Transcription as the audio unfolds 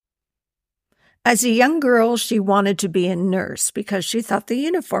As a young girl, she wanted to be a nurse because she thought the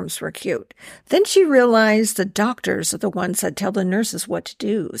uniforms were cute. Then she realized the doctors are the ones that tell the nurses what to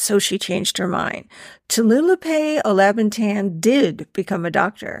do, so she changed her mind. Tululipe Olabantan did become a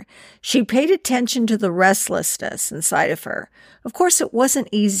doctor. She paid attention to the restlessness inside of her. Of course, it wasn't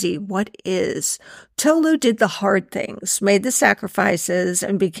easy. What is? Tolu did the hard things, made the sacrifices,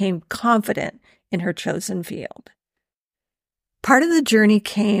 and became confident in her chosen field. Part of the journey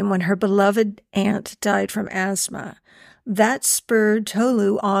came when her beloved aunt died from asthma. That spurred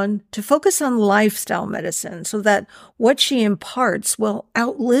Tolu on to focus on lifestyle medicine so that what she imparts will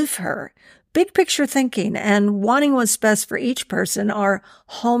outlive her. Big picture thinking and wanting what's best for each person are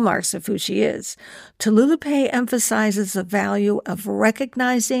hallmarks of who she is. Tululipe emphasizes the value of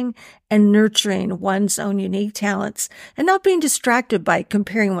recognizing and nurturing one's own unique talents and not being distracted by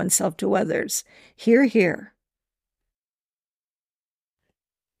comparing oneself to others. Hear, hear.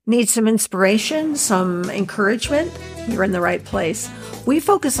 Need some inspiration, some encouragement? You're in the right place. We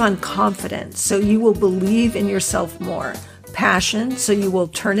focus on confidence, so you will believe in yourself more. Passion, so you will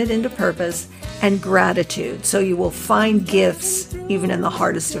turn it into purpose. And gratitude, so you will find gifts even in the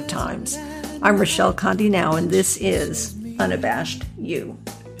hardest of times. I'm Rochelle Condi now, and this is Unabashed You.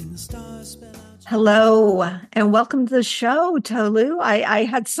 Hello, and welcome to the show, Tolu. I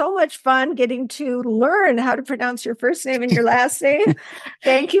had so much fun getting to learn how to pronounce your first name and your last name.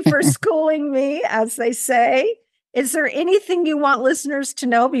 Thank you for schooling me, as they say. Is there anything you want listeners to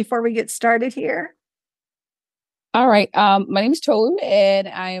know before we get started here? All right. My name is Tolu, and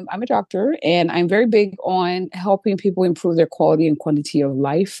I'm a doctor, and I'm very big on helping people improve their quality and quantity of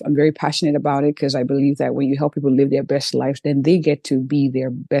life. I'm very passionate about it because I believe that when you help people live their best lives, then they get to be their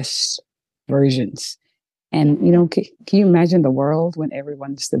best versions. And, can you imagine the world when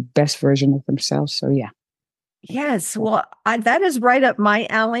everyone's the best version of themselves? So, yeah. Yes, well, that is right up my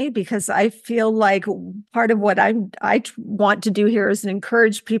alley because I feel like part of what I want to do here is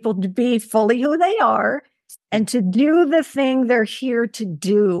encourage people to be fully who they are and to do the thing they're here to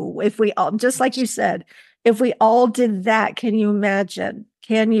do. If we all, just like you said, if we all did that, can you imagine?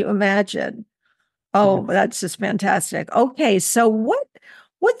 Can you imagine? Oh, that's just fantastic. Okay, so what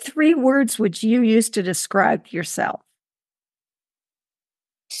 3 words would you use to describe yourself?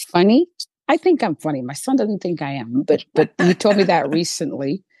 Funny. I think I'm funny. My son doesn't think I am, but he told me that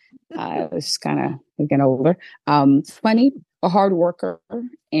recently. I was kind of getting older. Funny, a hard worker,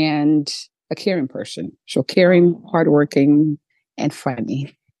 and a caring person. So caring, hardworking, and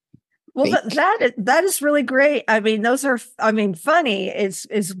funny. Well, that is really great. I mean, funny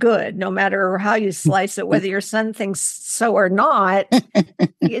is good, no matter how you slice it, whether your son thinks so or not.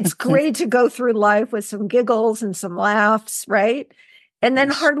 It's great to go through life with some giggles and some laughs, right? And then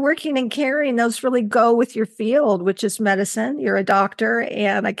hardworking and caring, those really go with your field, which is medicine. You're a doctor,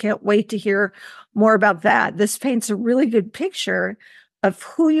 and I can't wait to hear more about that. This paints a really good picture of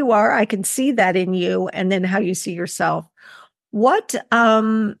who you are. I can see that in you, and then how you see yourself. What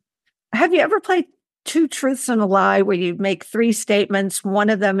have you ever played 2 truths and a lie where you make 3 statements? One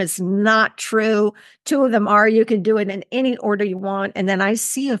of them is not true. 2 of them are. You can do it in any order you want. And then I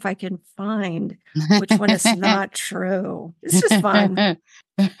see if I can find which one is not true. It's just fun.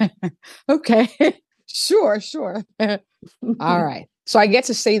 Okay. Sure. All right. So I get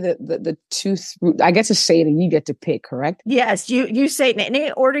to say the 2, I get to say it and you get to pick, correct? Yes. You say it in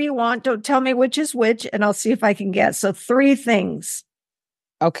any order you want. Don't tell me which is which, and I'll see if I can guess. So 3 things.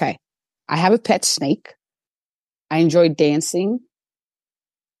 Okay. I have a pet snake. I enjoy dancing.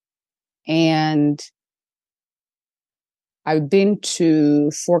 And I've been to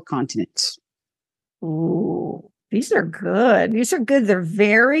 4 continents. Ooh, these are good. They're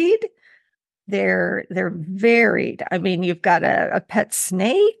varied. They're varied. I mean, you've got a pet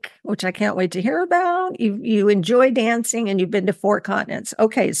snake, which I can't wait to hear about. You enjoy dancing, and you've been to 4 continents.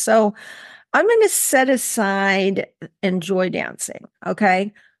 Okay, so I'm going to set aside enjoy dancing.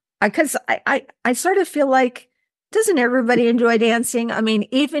 Okay. Because I sort of feel like, doesn't everybody enjoy dancing? I mean,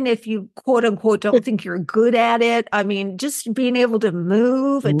 even if you quote unquote don't think you're good at it, I mean, just being able to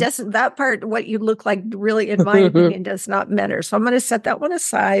move, it doesn't, that part, what you look like really, in my opinion, does not matter. So I'm going to set that one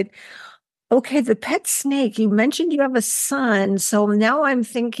aside. Okay, the pet snake, you mentioned you have a son. So now I'm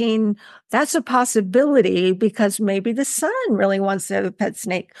thinking that's a possibility because maybe the son really wants to have a pet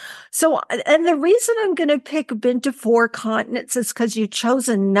snake. So, and the reason I'm going to pick been to 4 continents is because you chose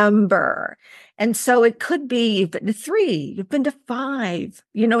a number. And so it could be you've been to 3, you've been to 5.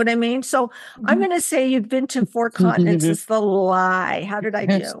 You know what I mean? So I'm going to say you've been to 4 continents is the lie. How did I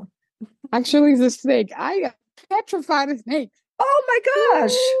do? Actually, the snake. I am petrified of snakes. Oh my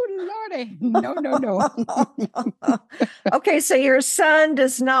gosh. Oh, Lordy. No, no, no. Okay, so your son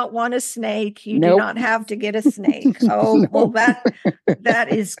does not want a snake. You do Nope. not have to get a snake. Oh, well, No. that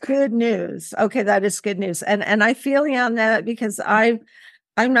is good news. Okay, that is good news. And I feel you on that because I'm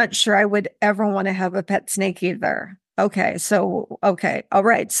not sure I would ever want to have a pet snake either. Okay, so okay, all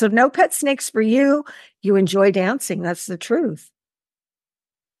right. So no pet snakes for you. You enjoy dancing. That's the truth,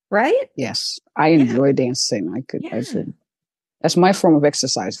 right? Yes, I Yeah, enjoy dancing. I yeah. should. That's my form of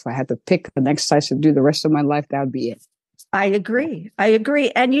exercise. If I had to pick an exercise to do the rest of my life, that would be it. I Yeah. agree. I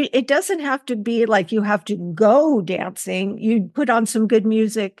agree. And it doesn't have to be like you have to go dancing. You put on some good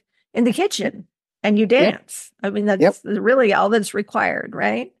music in the kitchen and you Yep. dance. I mean, Yep. that's really all that's required,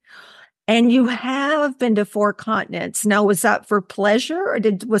 right? And you have been to four continents. Now, was that for pleasure or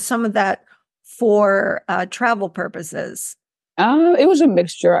was some of that for travel purposes? It was a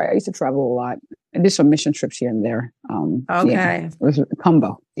mixture. I used to travel a lot. I did some mission trips here and there. Yeah, Okay. it was a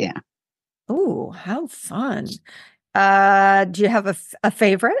combo. Yeah. Oh, how fun. Do you have a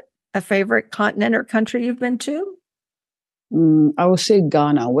favorite continent or country you've been to? I would say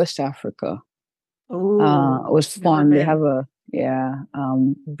Ghana, West Africa. It Oh, was never fun. They have been.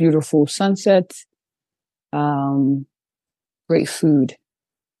 a beautiful sunset, um, great food,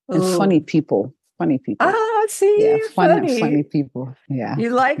 and funny Oh, people. Funny people. ah, Yeah, see, funny funny. people. Yeah. You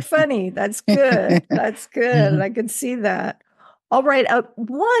like funny. That's good. That's good. I can see that. All right. I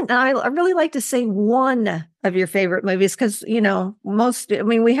really like to say one of your favorite movies because, I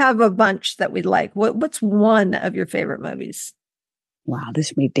mean, we have a bunch that we like. What's one of your favorite movies? Wow,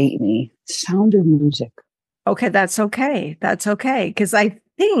 this may date me. Sound of Music. Okay, that's okay. That's okay. Because I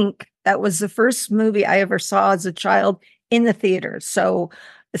think that was the first movie I ever saw as a child in the theater. So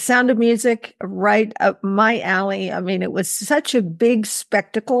The Sound of Music, right up my alley. I mean, it was such a big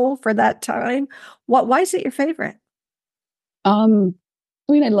spectacle for that time. Why is it your favorite? Um,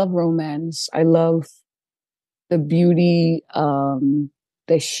 I mean, I love romance. I love the beauty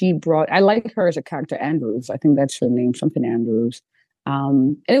that she brought. I like her as a character, Andrews. I think that's her name, something Andrews.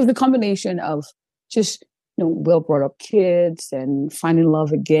 And it was a combination of just well brought up kids and finding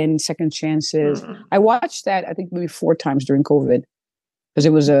love again, second chances. Mm. I watched that I think maybe 4 times during COVID because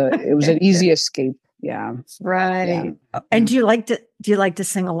it was an easy escape. Yeah, yeah, Right. And yeah. do you like to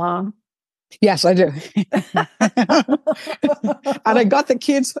sing along? Yes, I do. And I got the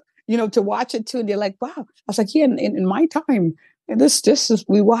kids, to watch it too. And they're like, wow. I was like, yeah, in my time, and this is,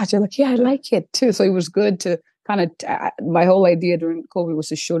 we watch. They're like, yeah, I like it too. So it was good to kind of, my whole idea during COVID was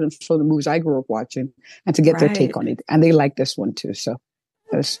to show the movies I grew up watching and to get their take Right. on it. And they like this one too. So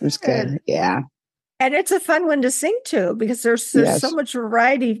it was Good. good. Yeah. And it's a fun one to sing to because there's so Yes. much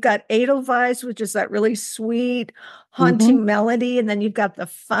variety. You've got Edelweiss, which is that really sweet, Mm-hmm. haunting melody, and then you've got the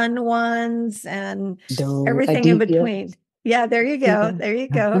fun ones and Do everything in Adia. between. Yeah, there you go. Yeah. There you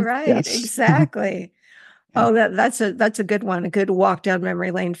go. Uh-huh. Right, Yes. exactly. Yeah. Oh, that's a good one, a good walk down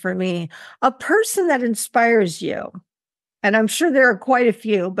memory lane for me. A person that inspires you, and I'm sure there are quite a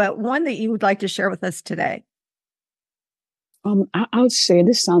few, but one that you would like to share with us today. I would say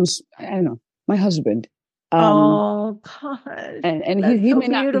this sounds, I don't know, my husband. Um, Oh gosh, and he that's he so may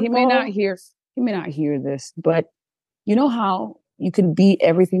not beautiful. hear this, but you know how you can be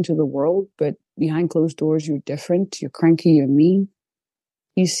everything to the world, but behind closed doors you're different, you're cranky, you're mean.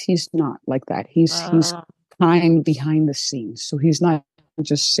 He's not like that. He's Uh, kind behind the scenes, so he's not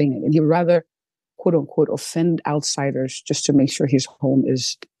just saying it, and he'd rather quote unquote offend outsiders just to make sure his home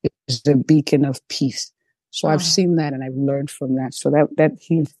is a beacon of peace. So I've oh, seen that and I've learned from that. So that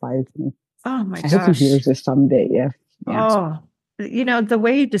he inspires me. oh my I hope he gosh. hears this someday. Yeah. Yeah. Oh, the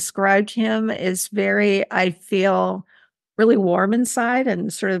way you described him is I feel really warm inside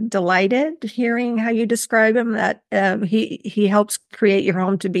and sort of delighted hearing how you describe him that he helps create your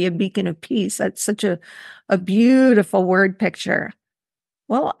home to be a beacon of peace. That's such a beautiful word picture.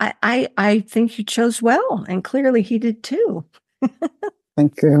 Well, I think you chose well, and clearly he did too.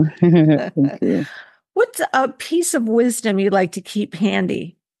 Thank you. Thank you. What's a piece of wisdom you'd like to keep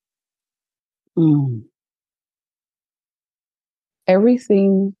handy? Mm.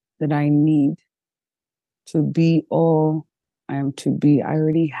 Everything that I need to be all I am to be, I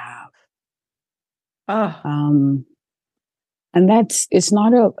already have. Oh, Um, and it's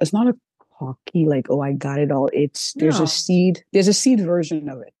not a cocky like, oh, I got it all. no. There's a seed version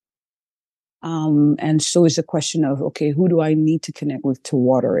of it. And so it's a question of, okay, who do I need to connect with to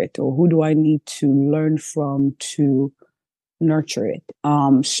water it? Or who do I need to learn from to nurture it?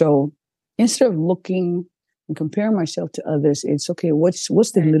 So instead of looking and comparing myself to others, it's okay, what's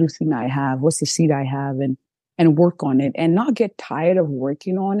the Right. little thing I have? What's the seed I have? And work on it and not get tired of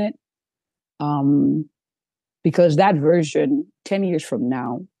working on it. Um, because that version 10 years from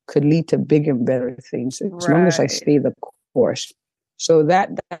now could lead to bigger and better things as long as I Right. stay the course. So that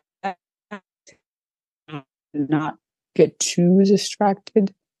not get too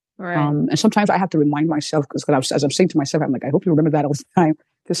distracted. Right. And sometimes I have to remind myself because as I'm saying to myself, I'm like, I hope you remember that all the time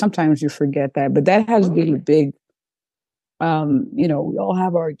because sometimes you forget that. But that has been a big. We all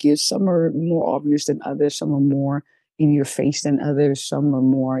have our gifts. Some are more obvious than others. Some are more in your face than others. Some are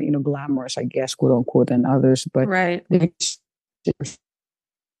more, glamorous, I guess, quote unquote, than others. But Right. there's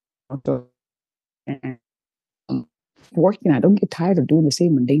and working, I don't get tired of doing the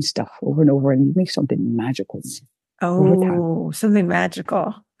same mundane stuff over and over, and you make something magical over time. Oh, something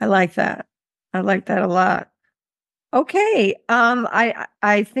magical. I like that. I like that a lot. Okay.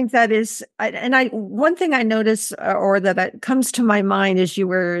 I think that is, and I one thing I notice or that comes to my mind as you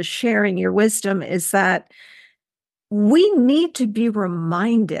were sharing your wisdom is that we need to be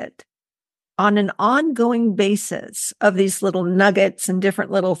reminded on an ongoing basis of these little nuggets and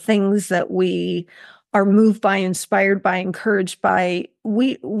different little things that we are moved by, inspired by, encouraged by.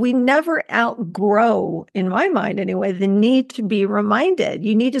 We never outgrow, in my mind anyway, the need to be reminded.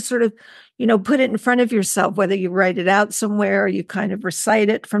 You need to sort of, put it in front of yourself, whether you write it out somewhere or you kind of recite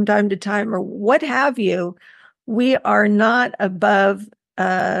it from time to time or what have you. We are not above,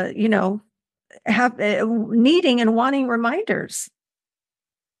 have needing and wanting reminders.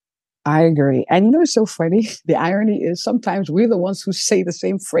 I agree. And it's so funny. The irony is sometimes we're the ones who say the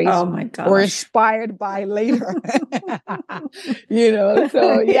same phrase Oh my or gosh. inspired by later.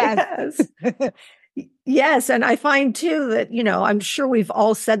 So yes. Yes. Yes. And I find too that, I'm sure we've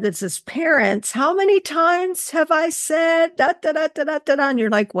all said this as parents. How many times have I said da da da da da da? Da? And you're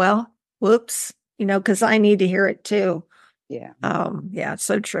like, well, whoops, because I need to hear it too. Yeah. Yeah,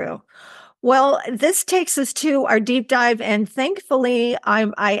 so true. Well, this takes us to our deep dive, and thankfully,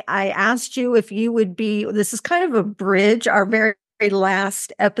 I asked you if you would be. This is kind of a bridge, our very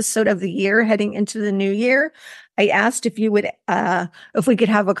last episode of the year, heading into the new year. I asked if you would, if we could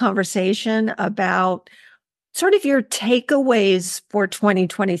have a conversation about sort of your takeaways for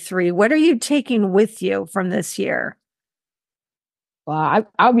 2023. What are you taking with you from this year? Well,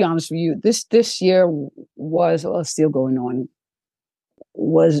 I'll be honest with you. This year was still going on.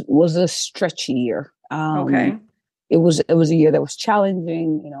 Was a stretchy year. Okay. It was a year that was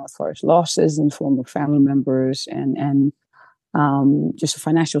challenging, as far as losses in form of family members and just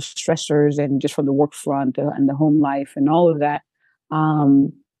financial stressors and just from the work front and the home life and all of that.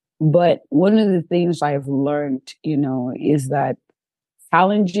 But one of the things I've learned, is that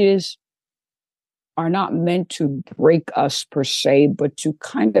challenges are not meant to break us per se, but to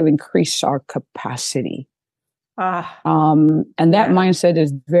kind of increase our capacity. Ah, And that yeah. mindset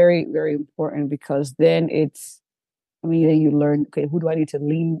is very, very important because then then you learn, okay, who do I need to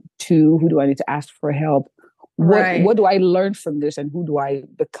lean to? Who do I need to ask for help? What Right. do I learn from this and who do I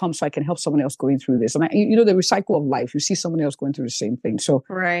become so I can help someone else going through this? And the recycle of life, you see someone else going through the same thing. So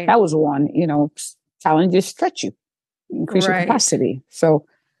Right. that was one, challenges stretch you, increase your Right. capacity. So,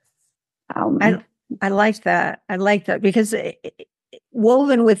 I um, I like that. I like that because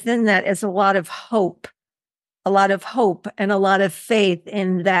woven within that is a lot of hope and a lot of faith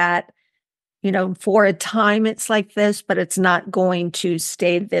in that, for a time it's like this, but it's not going to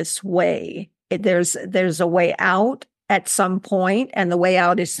stay this way. There's a way out at some point, and the way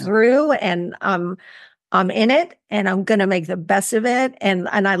out is yeah, through, and I'm in it and I'm going to make the best of it. And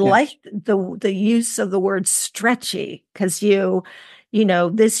I yeah, like the use of the word stretchy because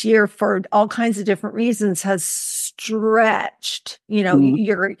this year for all kinds of different reasons has stretched,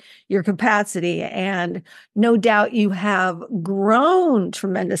 mm, your capacity. And no doubt you have grown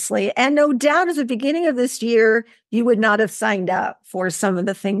tremendously. And no doubt at the beginning of this year, you would not have signed up for some of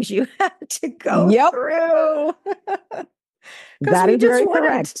the things you had to go yep, through. Because that we is just very wouldn't.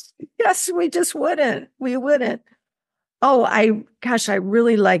 correct. Yes, we just wouldn't. We wouldn't. Oh, I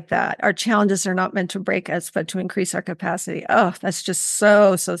really like that. Our challenges are not meant to break us, but to increase our capacity. Oh, that's just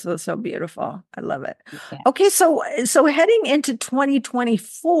so, so, so, so beautiful. I love it. Yeah. Okay, so heading into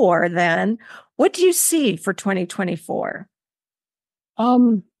 2024, then, what do you see for 2024?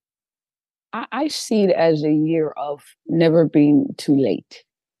 Um, I see it as a year of never being too late.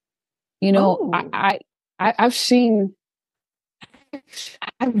 You know, Oh, I've seen,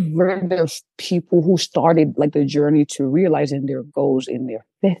 I've read of people who started like the journey to realizing their goals in their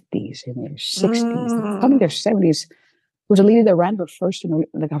 50s, in their 60s, some in their mm, 70s. There was a lady that ran her first,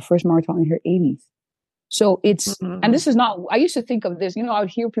 like her first marathon in her 80s. So and mm, this is not, I used to think of this, I would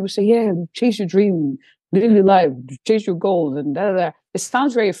hear people say, yeah, chase your dream, live your life, chase your goals, and da da da. It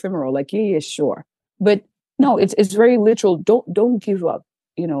sounds very ephemeral, like, yeah, yeah, sure. But no, it's very literal. Don't give up.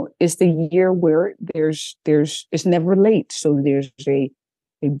 it's the year where it's never late. So there's a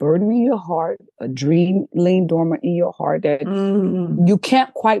burden in your heart, a dream laying dormant in your heart that Mm, you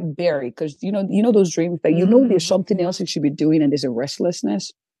can't quite bury, because those dreams that there's mm, something else you should be doing, and there's a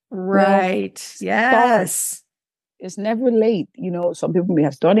restlessness. Well, right. start. Yes. It's never late. Some people may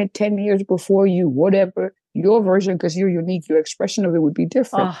have done it 10 years before you, whatever your version, because you're unique, your expression of it would be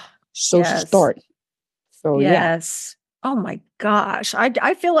different. Oh, So yes. start. So yeah. Yes. Oh my gosh.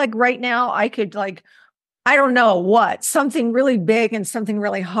 I feel like right now I could like I don't know what, something really big and something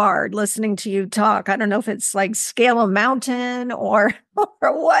really hard listening to you talk. I don't know if it's like scale a mountain or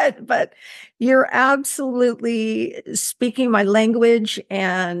or what, but you're absolutely speaking my language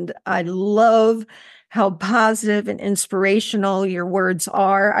and I love how positive and inspirational your words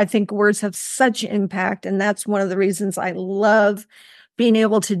are. I think words have such impact and that's one of the reasons I love being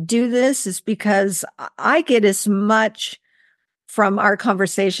able to do this is because I get as much from our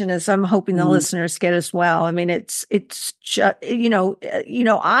conversation as I'm hoping the Mm, listeners get as well. I mean, it's just,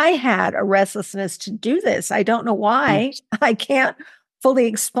 I had a restlessness to do this. I don't know why. yes. I can't fully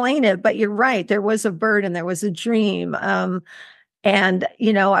explain it, but you're right. There was a bird and there was a dream. And,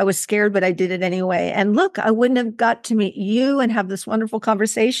 I was scared, but I did it anyway. And look, I wouldn't have got to meet you and have this wonderful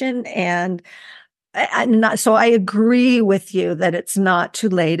conversation. And so I agree with you that it's not too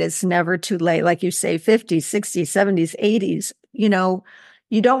late. It's never too late. Like you say, 50s, 60s, 70s, 80s,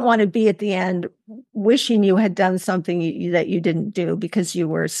 you don't want to be at the end wishing you had done something that you didn't do because you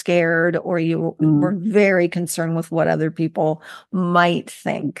were scared or you Mm, were very concerned with what other people might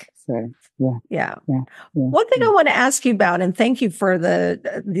think. so, yeah, Yeah. yeah, yeah, One thing I yeah. want to ask you about, and thank you for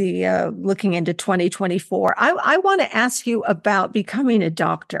the looking into 2024. I want to ask you about becoming a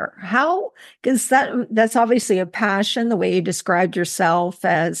doctor. How, because that's obviously a passion, the way you described yourself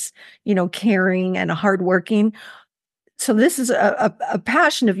as, caring and hardworking. So this is a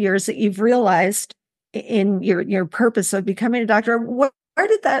passion of yours that you've realized in your purpose of becoming a doctor. Where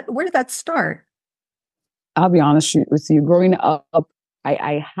did that start? I'll be honest with you. Growing up,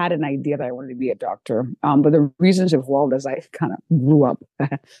 I had an idea that I wanted to be a doctor, but the reasons evolved as I kind of grew up.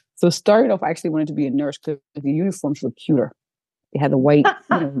 So starting off, I actually wanted to be a nurse because the uniforms were cuter. They had the white,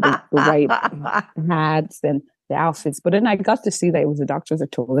 the white hats and the outfits. But then I got to see that it was the doctors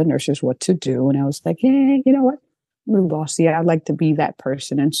that told the nurses what to do, and I was like, yeah, you know what? I'm really bossy. I'd like to be that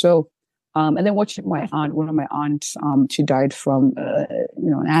person. And so, and then watching my aunt, one of my aunts, she died from,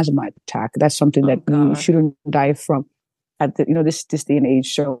 an asthma attack. That's something Oh that you God. shouldn't die from at this day and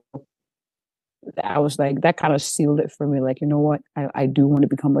age. So I was like, that kind of sealed it for me. Like, you know what? I do want to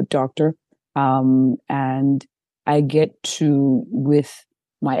become a doctor. And I get to, with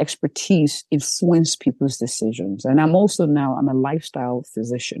my expertise, influence people's decisions. And I'm a lifestyle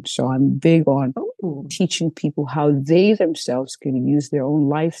physician. So I'm big on Oh, teaching people how they themselves can use their own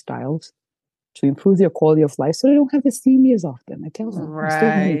lifestyles to improve their quality of life so they don't have to see me as often. I tell them, I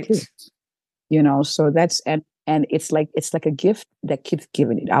still have my right. kids, so and it's like a gift that keeps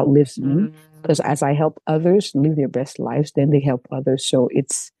giving. It outlives me, because Mm. as I help others live their best lives, then they help others. So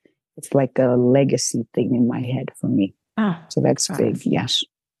it's like a legacy thing in my head for me. Oh, So that's big. gosh. Yes.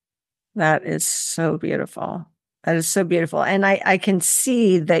 That is so beautiful. That is so beautiful. And I can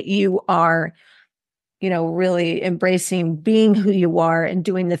see that you are, really embracing being who you are and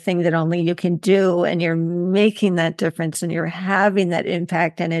doing the thing that only you can do. And you're making that difference and you're having that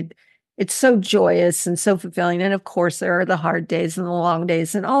impact. And it's so joyous and so fulfilling. And of course, there are the hard days and the long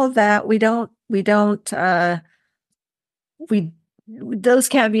days and all of that. We those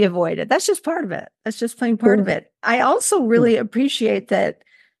can't be avoided. That's just part of it. That's just plain part of Sure. it. I also Sure. really appreciate that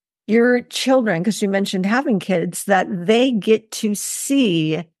your children, because you mentioned having kids, that they get to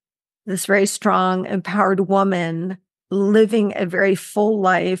see this very strong, empowered woman living a very full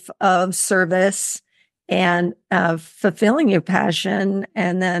life of service and fulfilling your passion.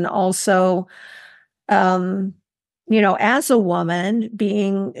 And then also, um, as a woman,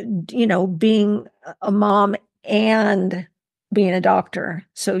 being a mom and being a doctor.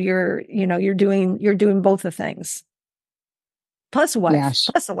 So you're doing both the things. Plus a wife, Yes.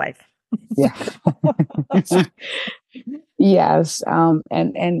 plus a wife. Yeah. Yes. And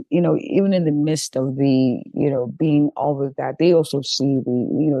even in the midst of the, being all of that, they also see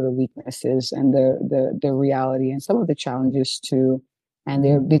the weaknesses and the reality and some of the challenges too. And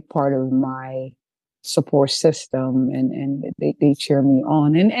they're a big part of my support system, and they cheer me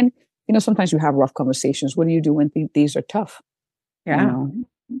on. And sometimes you have rough conversations. What do you do when these are tough? You Yeah.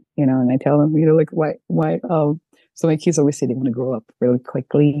 know, and I tell them, like, why, so my kids always say they want to grow up really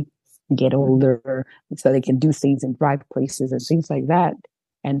quickly, get older, so they can do things and drive places and things like that.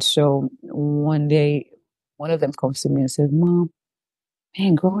 And so one day, one of them comes to me and says, Mom,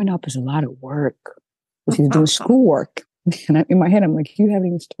 man, growing up is a lot of work. If he's doing schoolwork. And in my head, I'm like, you haven't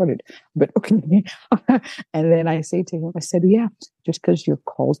even started. But okay. And then I say to him, I said, yeah, just because you're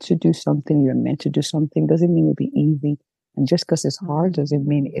called to do something, you're meant to do something, doesn't mean it'll be easy. And just because it's hard doesn't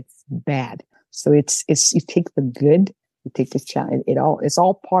mean it's bad. So it's you take the good, you take the challenge, it's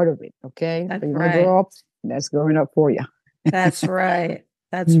all part of it. Okay. That's So you want to right. grow up, that's growing up for you. That's right.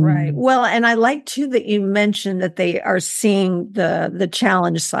 That's right. Mm. Well, and I like too that you mentioned that they are seeing the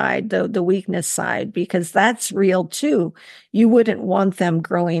challenge side, the weakness side, because that's real too. You wouldn't want them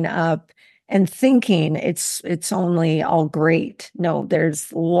growing up and thinking it's only all great. No,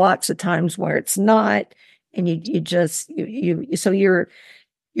 there's lots of times where it's not, and you just so you're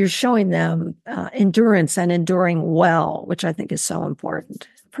showing them endurance and enduring well, which I think is so important.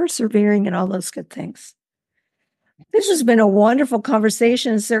 Persevering and all those good things. This has been a wonderful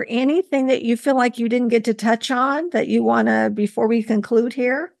conversation. Is there anything that you feel like you didn't get to touch on that you want to, before we conclude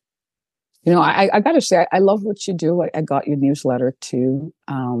here? You know, I got to say, I love what you do. I got your newsletter too.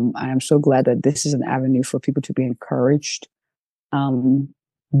 I am so glad that this is an avenue for people to be encouraged um,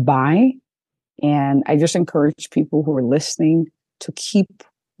 by. And I just encourage people who are listening to keep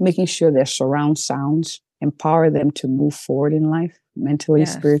making sure their surround sounds empower them to move forward in life, mentally,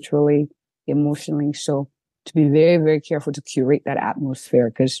 Yes. spiritually, emotionally. So to be very, very careful to curate that atmosphere,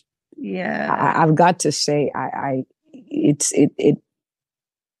 because Yeah. I've got to say, I've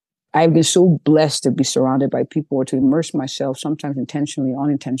been so blessed to be surrounded by people, or to immerse myself, sometimes intentionally,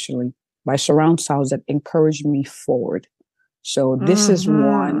 unintentionally, by surround sounds that encourage me forward. So this is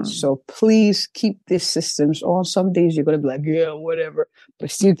one. Mm-hmm. So please keep these systems on. Some days you're going to be like, yeah, whatever, but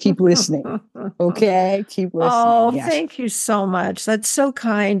still keep listening. Okay. Keep listening. Oh, Yes. thank you so much. That's so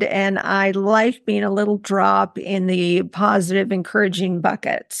kind. And I like being a little drop in the positive, encouraging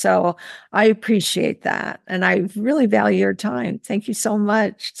bucket. So I appreciate that. And I really value your time. Thank you so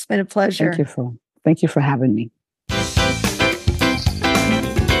much. It's been a Thank pleasure. you for, thank you for having me.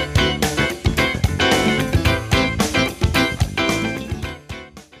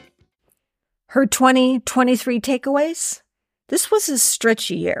 Her 2023 takeaways? This was a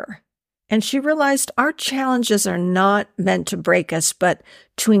stretchy year, and she realized our challenges are not meant to break us, but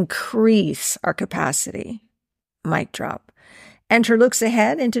to increase our capacity. Mic drop. And her looks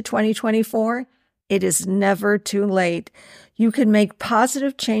ahead into 2024. It is never too late. You can make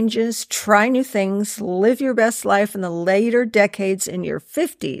positive changes, try new things, live your best life in the later decades in your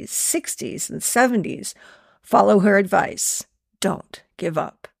 50s, 60s, and 70s. Follow her advice. Don't give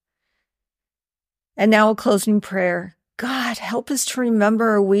up. And now a closing prayer. God, help us to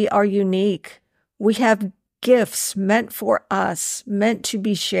remember we are unique. We have gifts meant for us, meant to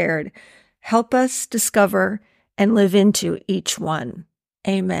be shared. Help us discover and live into each one.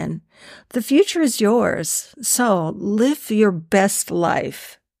 Amen. The future is yours. So live your best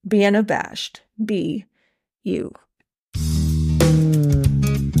life. Be unabashed. Be you.